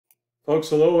Folks,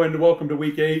 hello and welcome to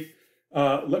week 8.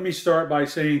 Let me start by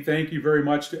saying thank you very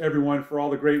much to everyone for all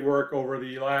the great work over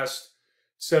the last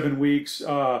 7 weeks.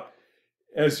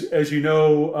 As you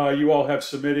know, you all have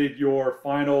submitted your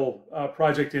final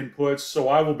project inputs, so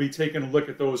I will be taking a look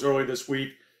at those early this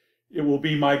week. It will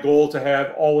be my goal to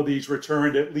have all of these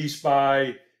returned at least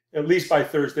by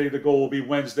Thursday. The goal will be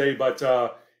Wednesday, but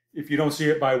if you don't see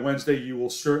it by Wednesday, you will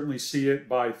certainly see it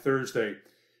by Thursday.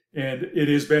 And it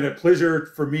has been a pleasure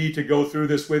for me to go through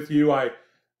this with you. I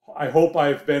hope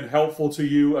I've been helpful to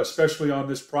you, especially on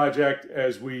this project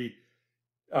as we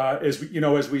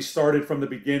started from the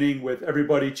beginning with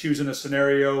everybody choosing a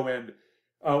scenario and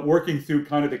working through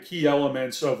kind of the key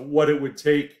elements of what it would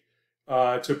take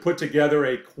to put together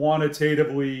a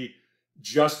quantitatively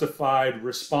justified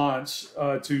response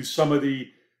to some of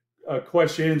the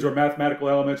questions or mathematical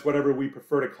elements, whatever we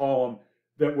prefer to call them,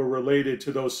 that were related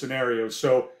to those scenarios.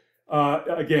 So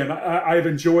again, I've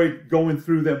enjoyed going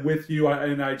through them with you,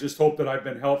 and I just hope that I've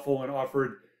been helpful and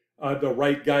offered the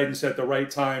right guidance at the right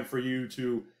time for you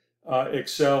to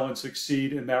excel and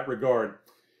succeed in that regard.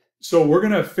 So we're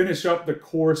going to finish up the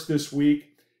course this week,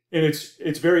 and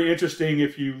it's very interesting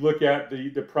if you look at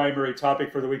the primary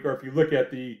topic for the week, or if you look at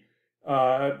the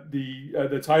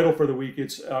title for the week.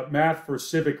 It's Math for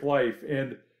Civic Life.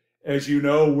 And as you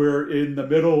know, we're in the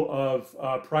middle of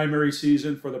primary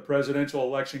season for the presidential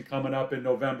election coming up in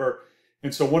November.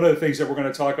 And so one of the things that we're going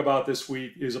to talk about this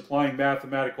week is applying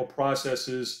mathematical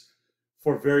processes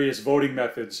for various voting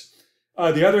methods.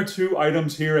 The other two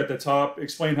items here at the top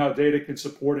explain how data can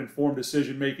support informed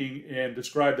decision-making and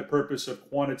describe the purpose of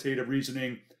quantitative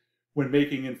reasoning when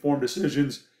making informed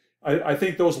decisions. I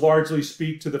think those largely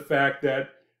speak to the fact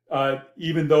that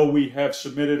even though we have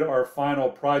submitted our final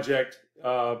project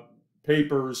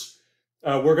papers,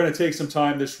 we're going to take some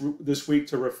time this week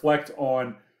to reflect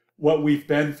on what we've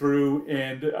been through,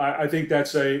 and I think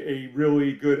that's a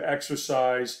really good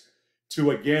exercise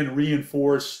to again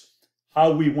reinforce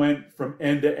how we went from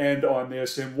end to end on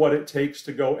this and what it takes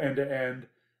to go end to end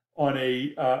on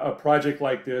a project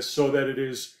like this, so that it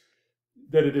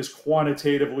is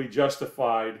quantitatively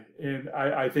justified. And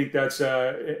I think that's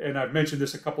and I've mentioned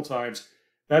this a couple times,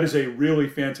 that is a really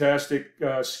fantastic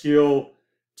skill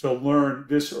to learn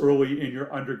this early in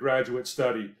your undergraduate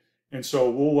study. And so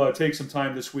we'll take some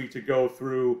time this week to go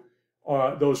through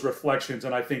those reflections,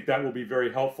 and I think that will be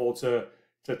very helpful to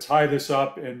tie this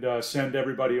up and send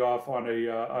everybody off on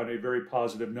a very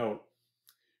positive note.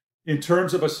 In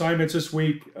terms of assignments this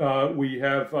week, we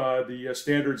have the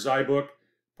standard Zybook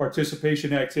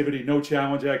participation activity, no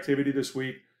challenge activity this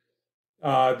week.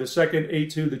 The second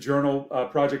 8.2, the journal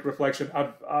project reflection.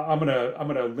 I'm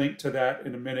gonna link to that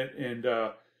in a minute, and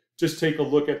just take a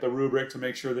look at the rubric to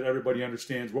make sure that everybody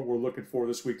understands what we're looking for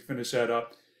this week to finish that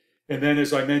up. And then,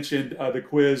 as I mentioned, the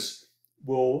quiz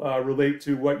will relate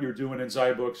to what you're doing in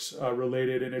Zybooks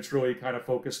related, and it's really kind of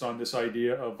focused on this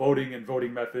idea of voting and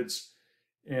voting methods.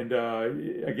 And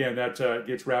again, that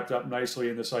gets wrapped up nicely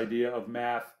in this idea of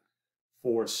math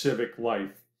for civic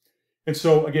life. And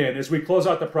so again, as we close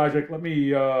out the project, let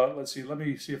me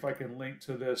see if I can link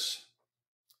to this.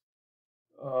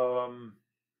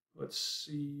 Let's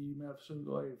see, Math Civic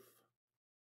Life.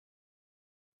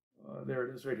 There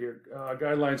it is right here,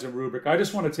 guidelines and rubric. I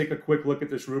just want to take a quick look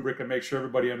at this rubric and make sure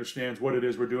everybody understands what it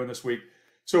is we're doing this week.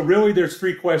 So really there's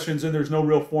 3 questions, and there's no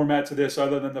real format to this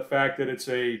other than the fact that it's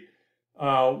a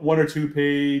 1 or 2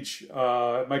 page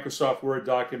Microsoft Word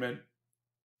document,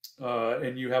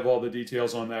 and you have all the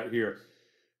details on that here.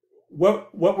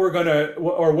 What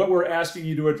we're asking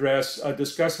you to address,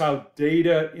 discuss how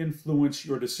data influence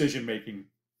your decision making.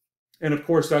 And of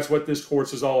course, that's what this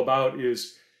course is all about,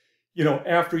 is,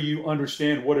 after you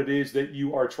understand what it is that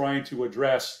you are trying to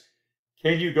address,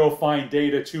 can you go find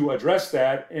data to address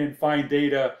that, and find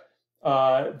data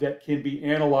that can be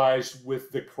analyzed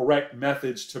with the correct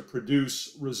methods to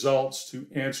produce results to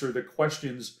answer the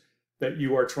questions that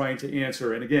you are trying to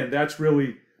answer. And again, that's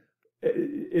really,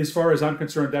 as far as I'm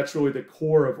concerned, that's really the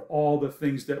core of all the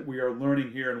things that we are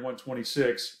learning here in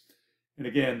 126. And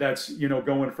again, that's,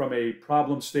 going from a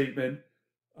problem statement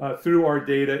through our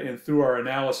data and through our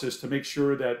analysis to make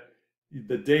sure that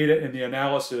the data and the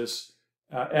analysis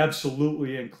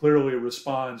absolutely and clearly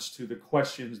responds to the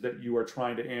questions that you are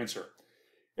trying to answer.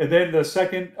 And then the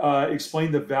second,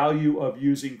 explain the value of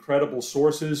using credible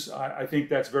sources. I think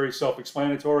that's very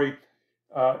self-explanatory.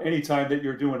 Anytime that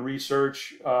you're doing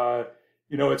research,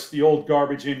 it's the old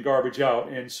garbage in, garbage out.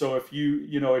 And so if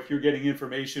you're getting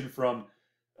information from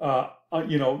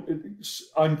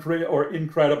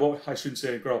incredible, I shouldn't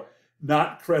say incredible,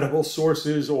 not credible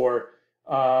sources, or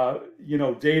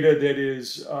data that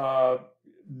is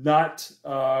not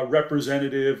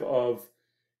representative of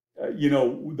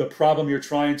the problem you're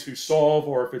trying to solve,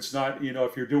 or if it's not,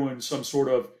 if you're doing some sort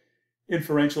of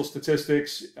inferential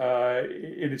statistics,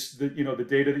 and it's the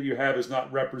data that you have is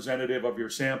not representative of your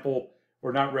sample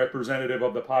or not representative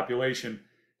of the population,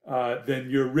 then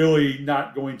you're really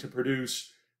not going to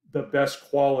produce the best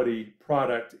quality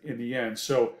product in the end.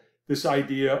 So this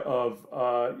idea of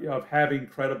having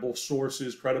credible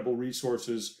sources, credible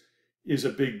resources is a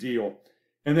big deal.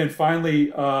 And then finally,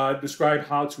 describe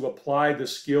how to apply the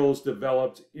skills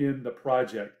developed in the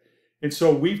project. And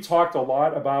so we've talked a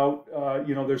lot about,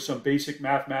 there's some basic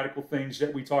mathematical things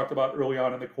that we talked about early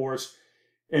on in the course.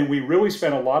 And we really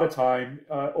spent a lot of time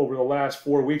over the last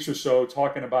 4 weeks or so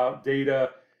talking about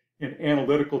data and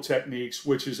analytical techniques,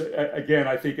 which is, again,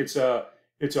 I think it's a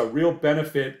real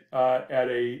benefit at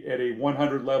a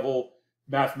 100 level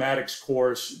mathematics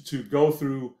course to go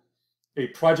through a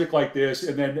project like this,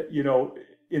 and then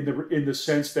in the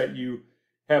sense that you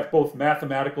have both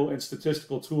mathematical and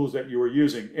statistical tools that you are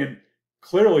using. And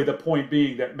clearly the point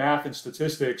being that math and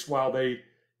statistics, while they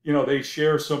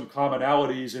share some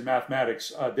commonalities in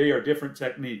mathematics, they are different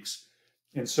techniques.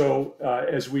 And so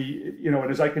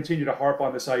as I continue to harp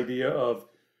on this idea of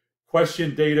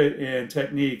question, data, and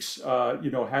techniques,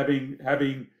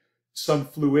 having some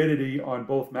fluidity on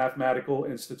both mathematical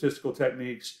and statistical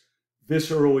techniques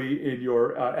this early in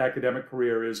your academic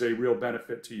career is a real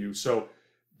benefit to you. So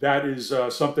that is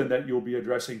something that you'll be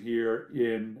addressing here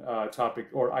in topic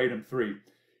or item 3.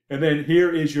 And then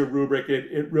here is your rubric.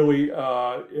 It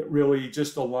really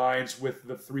just aligns with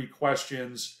the 3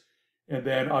 questions, and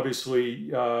then obviously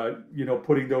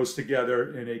putting those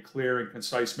together in a clear and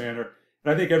concise manner.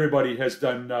 And I think everybody has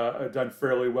done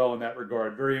fairly well in that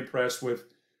regard. Very impressed with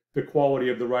the quality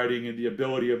of the writing and the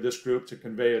ability of this group to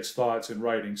convey its thoughts in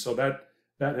writing. So that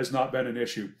has not been an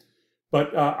issue.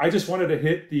 But I just wanted to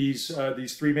hit these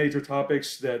 3 major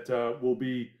topics that will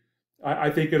be, I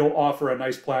think it'll offer a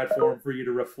nice platform for you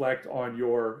to reflect on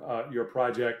your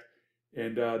project,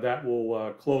 and that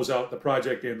will close out the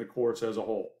project and the course as a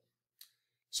whole.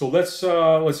 So let's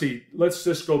see. Let's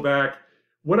just go back.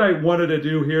 What I wanted to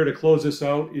do here to close this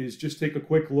out is just take a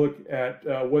quick look at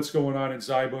what's going on in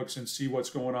zyBooks and see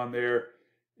what's going on there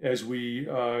as we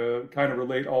kind of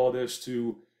relate all of this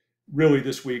to really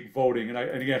this week voting. And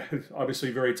again, obviously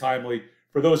very timely.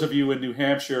 For those of you in New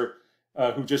Hampshire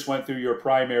who just went through your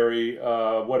primary, 2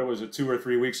 or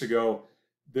 3 weeks ago,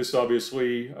 this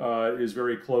obviously is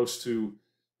very close to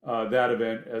that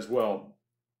event as well.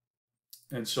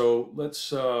 And so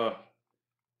let's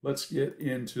get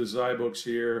into zyBooks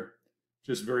here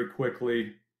just very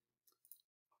quickly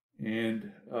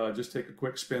and just take a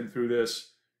quick spin through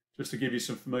this just to give you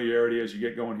some familiarity as you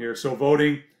get going here. So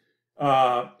voting,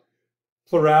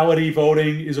 plurality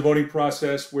voting is a voting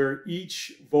process where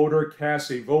each voter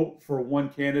casts a vote for one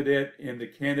candidate and the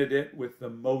candidate with the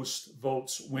most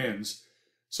votes wins.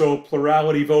 So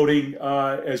plurality voting,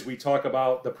 as we talk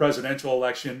about the presidential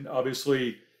election,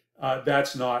 obviously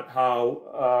that's not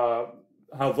how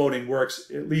voting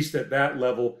works, at least at that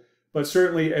level. But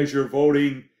certainly, as you're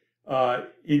voting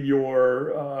in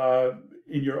your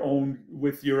own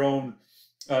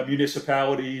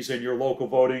municipalities and your local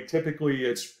voting, typically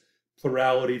it's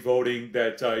plurality voting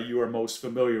that you are most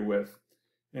familiar with.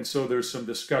 And so there's some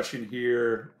discussion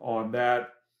here on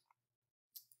that.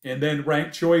 And then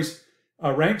ranked choice.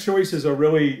 Ranked choice is a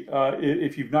really,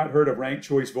 if you've not heard of ranked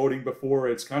choice voting before,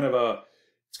 it's kind of a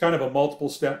multiple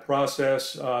step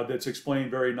process that's explained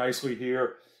very nicely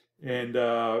here. And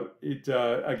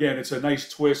again, it's a nice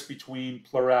twist between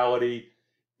plurality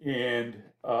and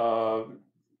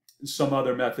some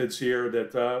other methods here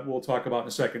that we'll talk about in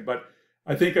a second. But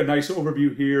I think a nice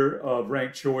overview here of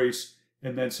ranked choice,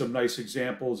 and then some nice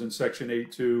examples in section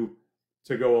 8.2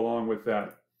 to go along with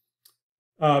that.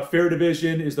 Fair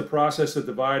division is the process of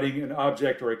dividing an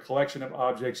object or a collection of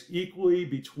objects equally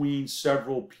between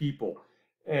several people.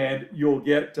 And you'll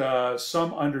get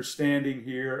some understanding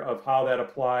here of how that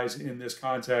applies in this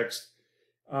context.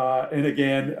 And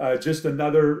again, just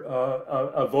another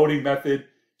a voting method.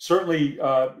 Certainly,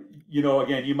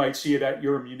 again, you might see it at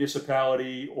your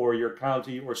municipality or your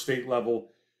county or state level,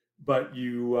 but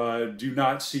you do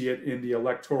not see it in the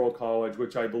Electoral College,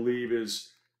 which I believe is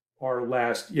our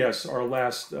last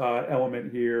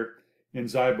element here in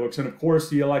zyBooks. And of course,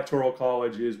 the Electoral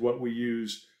College is what we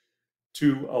use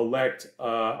to elect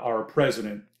our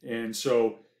president. And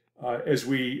so as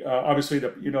we obviously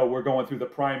we're going through the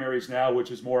primaries now, which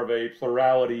is more of a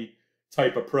plurality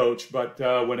type approach, but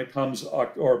when it comes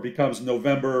or becomes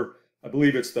November, I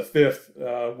believe it's the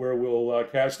 5th, where we'll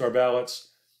cast our ballots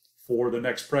for the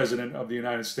next president of the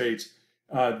United States,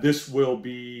 this will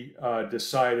be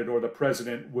decided, or the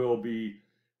president will be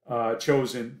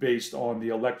chosen based on the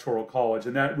Electoral College.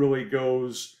 And that really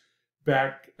goes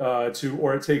back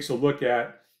or it takes a look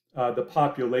at the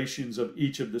populations of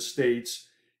each of the states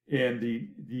and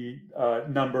the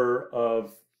number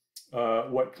of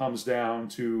what comes down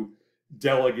to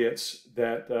delegates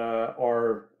that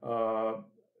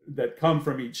that come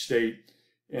from each state,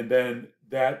 and then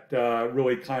that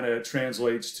really kind of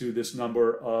translates to this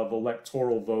number of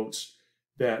electoral votes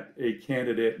that a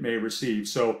candidate may receive.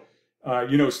 So,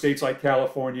 states like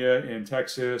California and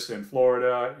Texas and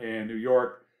Florida and New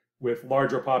York with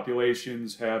larger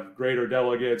populations have greater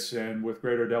delegates, and with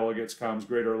greater delegates comes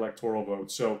greater electoral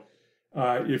votes. So,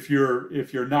 if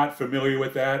you're not familiar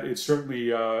with that, it's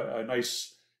certainly a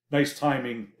nice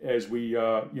timing as we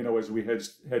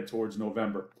head towards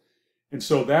November. And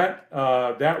so that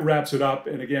wraps it up.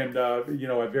 And again, a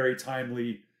very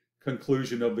timely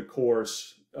conclusion of the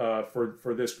course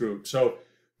for this group. So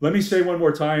let me say one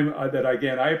more time that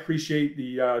again, I appreciate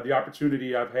the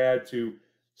opportunity I've had to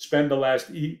spend the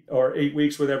last 8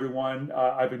 weeks with everyone.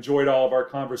 I've enjoyed all of our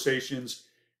conversations,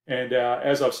 and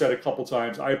as I've said a couple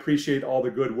times, I appreciate all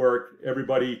the good work.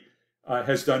 Everybody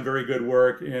has done very good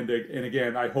work, and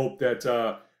again, I hope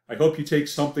you take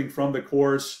something from the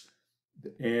course.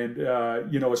 And,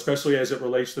 especially as it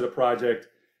relates to the project,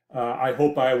 I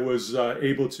hope I was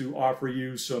able to offer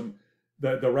you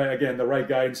the right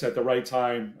guidance at the right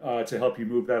time to help you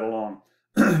move that along.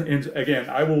 And again,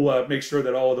 I will make sure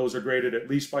that all of those are graded at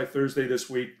least by Thursday this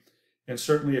week. And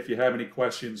certainly if you have any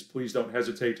questions, please don't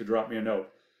hesitate to drop me a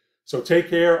note. So take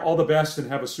care, all the best, and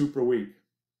have a super week.